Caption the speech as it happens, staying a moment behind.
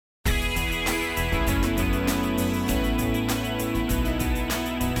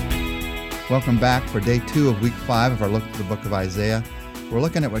Welcome back for day 2 of week 5 of our look at the book of Isaiah. We're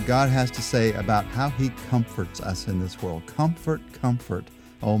looking at what God has to say about how he comforts us in this world. Comfort, comfort,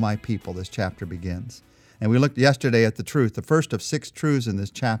 O my people, this chapter begins. And we looked yesterday at the truth, the first of 6 truths in this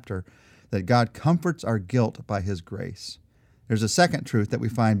chapter, that God comforts our guilt by his grace. There's a second truth that we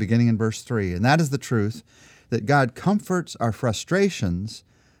find beginning in verse 3, and that is the truth that God comforts our frustrations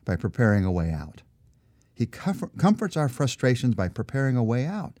by preparing a way out. He comforts our frustrations by preparing a way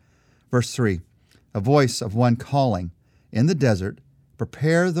out. Verse 3, a voice of one calling in the desert,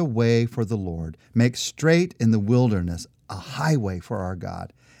 prepare the way for the Lord. Make straight in the wilderness a highway for our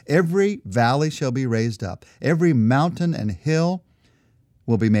God. Every valley shall be raised up. Every mountain and hill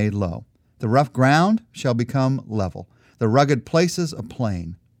will be made low. The rough ground shall become level. The rugged places a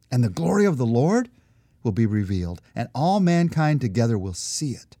plain. And the glory of the Lord will be revealed. And all mankind together will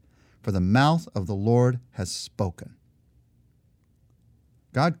see it. For the mouth of the Lord has spoken.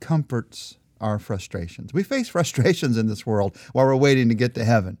 God comforts our frustrations. We face frustrations in this world while we're waiting to get to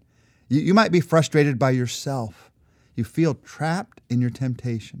heaven. You might be frustrated by yourself. You feel trapped in your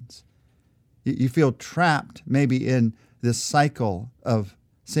temptations. You feel trapped maybe in this cycle of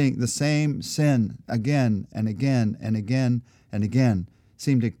seeing the same sin again and again and again and again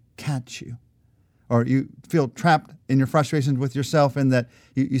seem to catch you. Or you feel trapped in your frustrations with yourself in that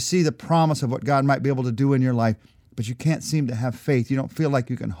you see the promise of what God might be able to do in your life, but you can't seem to have faith. You don't feel like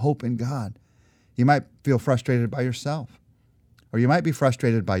you can hope in God. You might feel frustrated by yourself, or you might be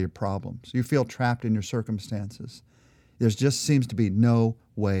frustrated by your problems. You feel trapped in your circumstances. There just seems to be no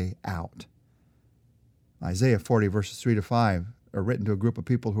way out. Isaiah 40, verses 3 to 5 are written to a group of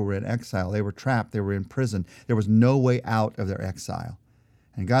people who were in exile. They were trapped. They were in prison. There was no way out of their exile.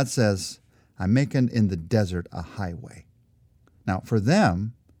 And God says, I'm making in the desert a highway. Now, for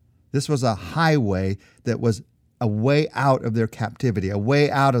them, this was a highway that was a way out of their captivity, a way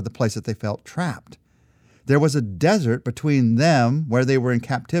out of the place that they felt trapped. There was a desert between them, where they were in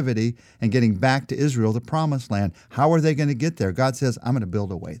captivity, and getting back to Israel, the promised land. How are they going to get there? God says, I'm going to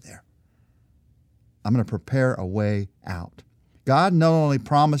build a way there. I'm going to prepare a way out. God not only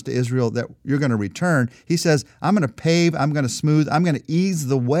promised to Israel that you're going to return, he says, I'm going to pave, I'm going to smooth, I'm going to ease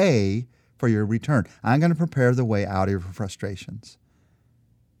the way for your return. I'm going to prepare the way out of your frustrations.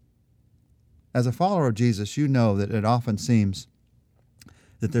 As a follower of Jesus, you know that it often seems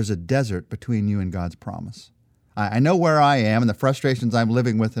that there's a desert between you and God's promise. I know where I am and the frustrations I'm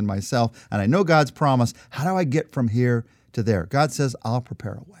living with in myself, and I know God's promise. How do I get from here to there? God says, I'll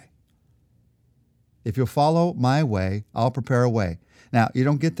prepare a way. If you'll follow my way, I'll prepare a way. Now, you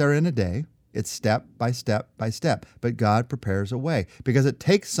don't get there in a day. It's step by step by step. But God prepares a way because it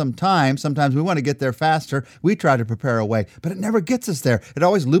takes some time. Sometimes we want to get there faster. We try to prepare a way, but it never gets us there. It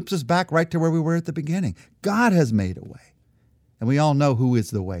always loops us back right to where we were at the beginning. God has made a way. And we all know who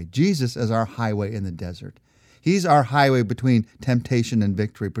is the way. Jesus is our highway in the desert. He's our highway between temptation and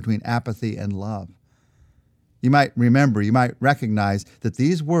victory, between apathy and love. You might remember, you might recognize that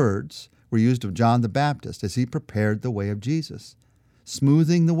these words were used of John the Baptist as he prepared the way of Jesus.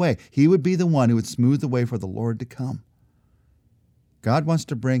 Smoothing the way. He would be the one who would smooth the way for the Lord to come. God wants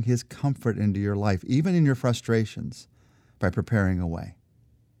to bring his comfort into your life, even in your frustrations, by preparing a way.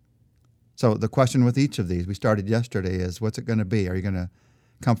 So the question with each of these, we started yesterday, is what's it going to be? Are you going to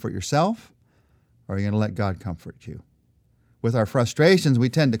comfort yourself, or are you going to let God comfort you? With our frustrations, we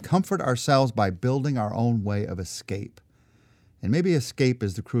tend to comfort ourselves by building our own way of escape. And maybe escape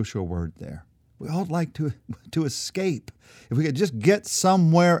is the crucial word there. We all like to escape. If we could just get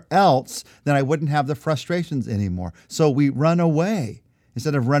somewhere else, then I wouldn't have the frustrations anymore. So we run away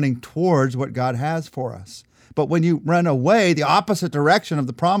instead of running towards what God has for us. But when you run away the opposite direction of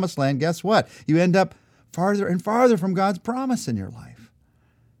the promised land, guess what? You end up farther and farther from God's promise in your life.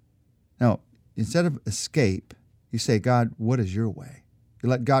 Now, instead of escape, you say, God, what is your way? You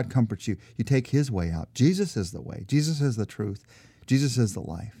let God comfort you. You take his way out. Jesus is the way. Jesus is the truth. Jesus is the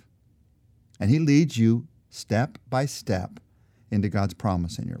life. And he leads you step by step into God's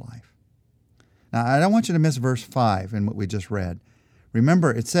promise in your life. Now, I don't want you to miss verse 5 in what we just read.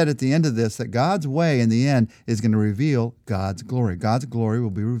 Remember, it said at the end of this that God's way in the end is going to reveal God's glory. God's glory will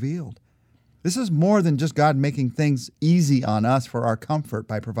be revealed. This is more than just God making things easy on us for our comfort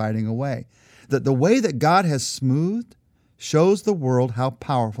by providing a way. That the way that God has smoothed shows the world how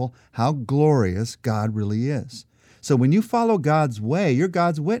powerful, how glorious God really is. So when you follow God's way, you're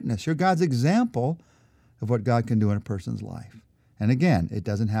God's witness. You're God's example of what God can do in a person's life. And again, it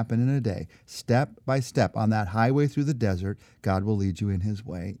doesn't happen in a day. Step by step on that highway through the desert, God will lead you in his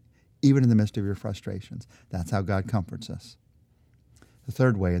way, even in the midst of your frustrations. That's how God comforts us. The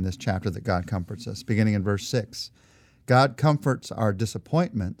third way in this chapter that God comforts us, beginning in verse 6, God comforts our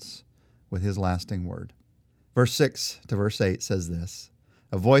disappointments with his lasting word. Verse 6 to verse 8 says this,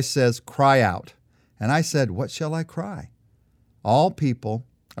 a voice says, cry out. And I said, what shall I cry? All people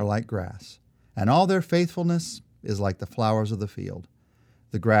are like grass, and all their faithfulness is like the flowers of the field.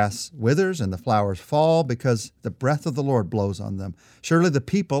 The grass withers and the flowers fall because the breath of the Lord blows on them. Surely the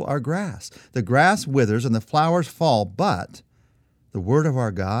people are grass. The grass withers and the flowers fall, but the word of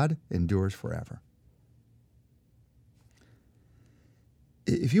our God endures forever.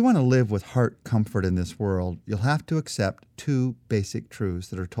 If you want to live with heart comfort in this world, you'll have to accept two basic truths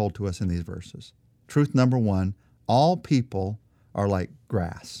that are told to us in these verses. Truth number one, all people are like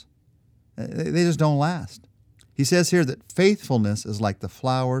grass. They just don't last. He says here that faithfulness is like the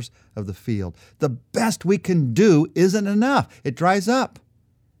flowers of the field. The best we can do isn't enough. It dries up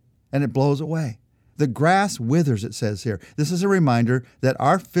and it blows away. The grass withers, it says here. This is a reminder that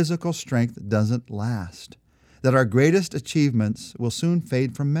our physical strength doesn't last, that our greatest achievements will soon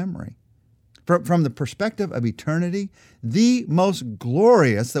fade from memory. From the perspective of eternity, the most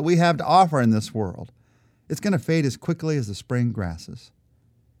glorious that we have to offer in this world, it's going to fade as quickly as the spring grasses.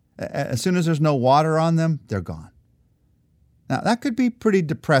 As soon as there's no water on them, they're gone. Now, that could be pretty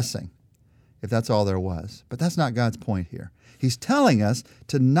depressing if that's all there was, but that's not God's point here. He's telling us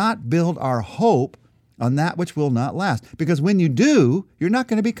to not build our hope on that which will not last, because when you do, you're not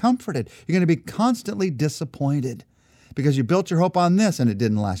going to be comforted. You're going to be constantly disappointed because you built your hope on this and it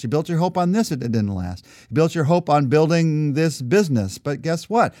didn't last. You built your hope on this and it didn't last. You built your hope on building this business, but guess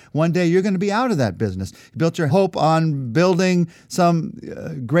what? One day you're going to be out of that business. You built your hope on building some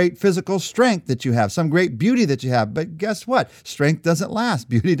great physical strength that you have, some great beauty that you have, but guess what? Strength doesn't last.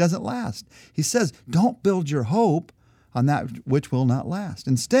 Beauty doesn't last. He says, don't build your hope on that which will not last.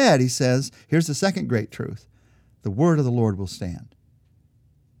 Instead, he says, here's the second great truth. The word of the Lord will stand.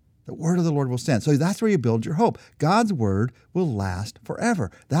 The word of the Lord will stand. So that's where you build your hope. God's word will last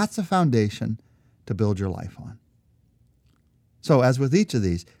forever. That's the foundation to build your life on. So as with each of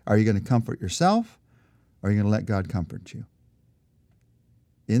these, are you going to comfort yourself or are you going to let God comfort you?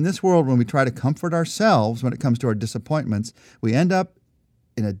 In this world, when we try to comfort ourselves when it comes to our disappointments, we end up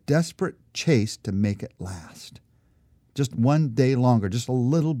in a desperate chase to make it last. Just one day longer, just a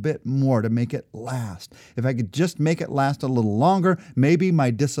little bit more to make it last. If I could just make it last a little longer, maybe my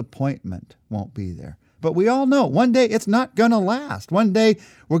disappointment won't be there. But we all know one day it's not going to last. One day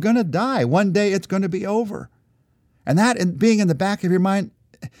we're going to die. One day it's going to be over. And that being in the back of your mind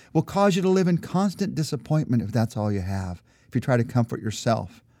will cause you to live in constant disappointment if that's all you have, if you try to comfort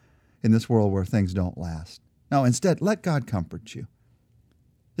yourself in this world where things don't last. No, instead, let God comfort you.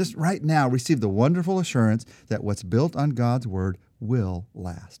 Just right now, receive the wonderful assurance that what's built on God's word will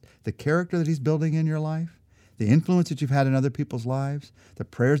last. The character that he's building in your life, the influence that you've had in other people's lives, the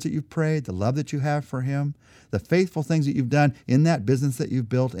prayers that you've prayed, the love that you have for him, the faithful things that you've done in that business that you've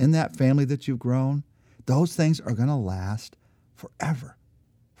built, in that family that you've grown, those things are going to last forever.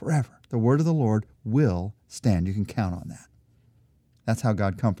 Forever. The word of the Lord will stand. You can count on that. That's how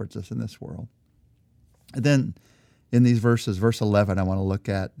God comforts us in this world. And then in these verses, verse 11, I want to look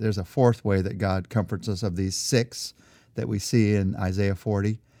at, there's a fourth way that God comforts us of these six that we see in Isaiah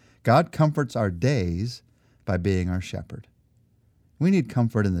 40. God comforts our days by being our shepherd. We need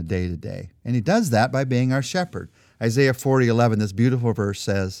comfort in the day-to-day, and he does that by being our shepherd. Isaiah 40:11, this beautiful verse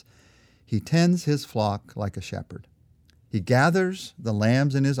says, he tends his flock like a shepherd. He gathers the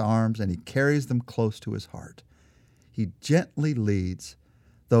lambs in his arms, and he carries them close to his heart. He gently leads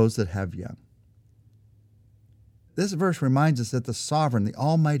those that have young. This verse reminds us that the sovereign, the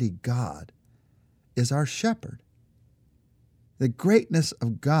almighty God, is our shepherd. The greatness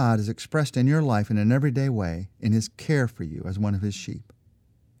of God is expressed in your life in an everyday way in his care for you as one of his sheep.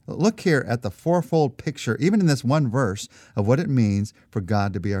 Look here at the fourfold picture, even in this one verse, of what it means for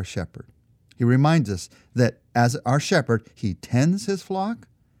God to be our shepherd. He reminds us that as our shepherd, he tends his flock,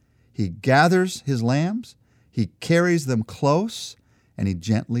 he gathers his lambs, he carries them close, and he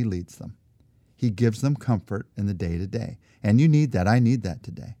gently leads them. He gives them comfort in the day-to-day. And you need that. I need that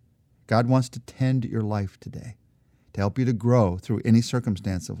today. God wants to tend your life today, to help you to grow through any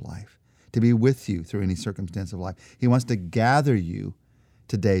circumstance of life, to be with you through any circumstance of life. He wants to gather you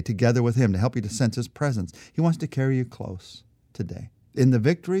today together with him to help you to sense his presence. He wants to carry you close today. In the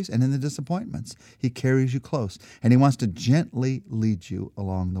victories and in the disappointments, he carries you close. And he wants to gently lead you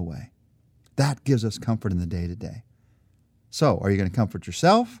along the way. That gives us comfort in the day-to-day. So, are you going to comfort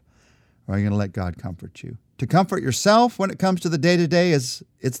yourself? Or are you going to let God comfort you? To comfort yourself when it comes to the day-to-day it's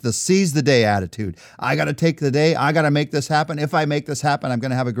the seize the day attitude. I got to take the day. I got to make this happen. If I make this happen, I'm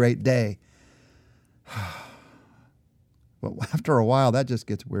going to have a great day. But after a while, that just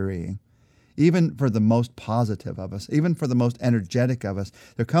gets wearying. Even for the most positive of us, even for the most energetic of us,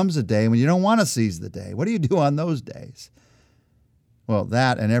 there comes a day when you don't want to seize the day. What do you do on those days? Well,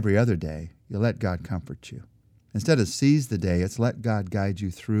 that and every other day, you let God comfort you. Instead of seize the day, it's let God guide you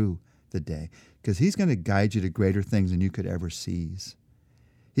through the day, because He's going to guide you to greater things than you could ever seize.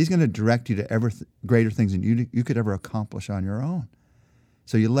 He's going to direct you to greater things than you could ever accomplish on your own.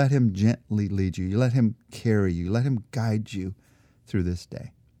 So you let Him gently lead you. You let Him carry you. You let Him guide you through this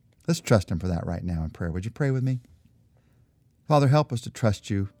day. Let's trust Him for that right now in prayer. Would you pray with me? Father, help us to trust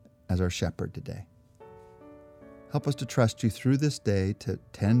You as our shepherd today. Help us to trust You through this day to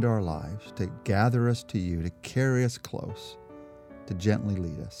tend our lives, to gather us to You, to carry us close, to gently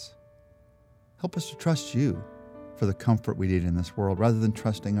lead us. Help us to trust You for the comfort we need in this world rather than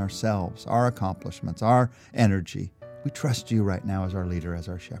trusting ourselves, our accomplishments, our energy. We trust You right now as our leader, as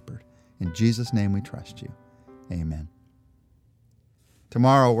our shepherd. In Jesus' name we trust You. Amen.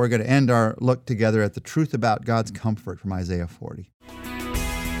 Tomorrow we're going to end our look together at the truth about God's comfort from Isaiah 40.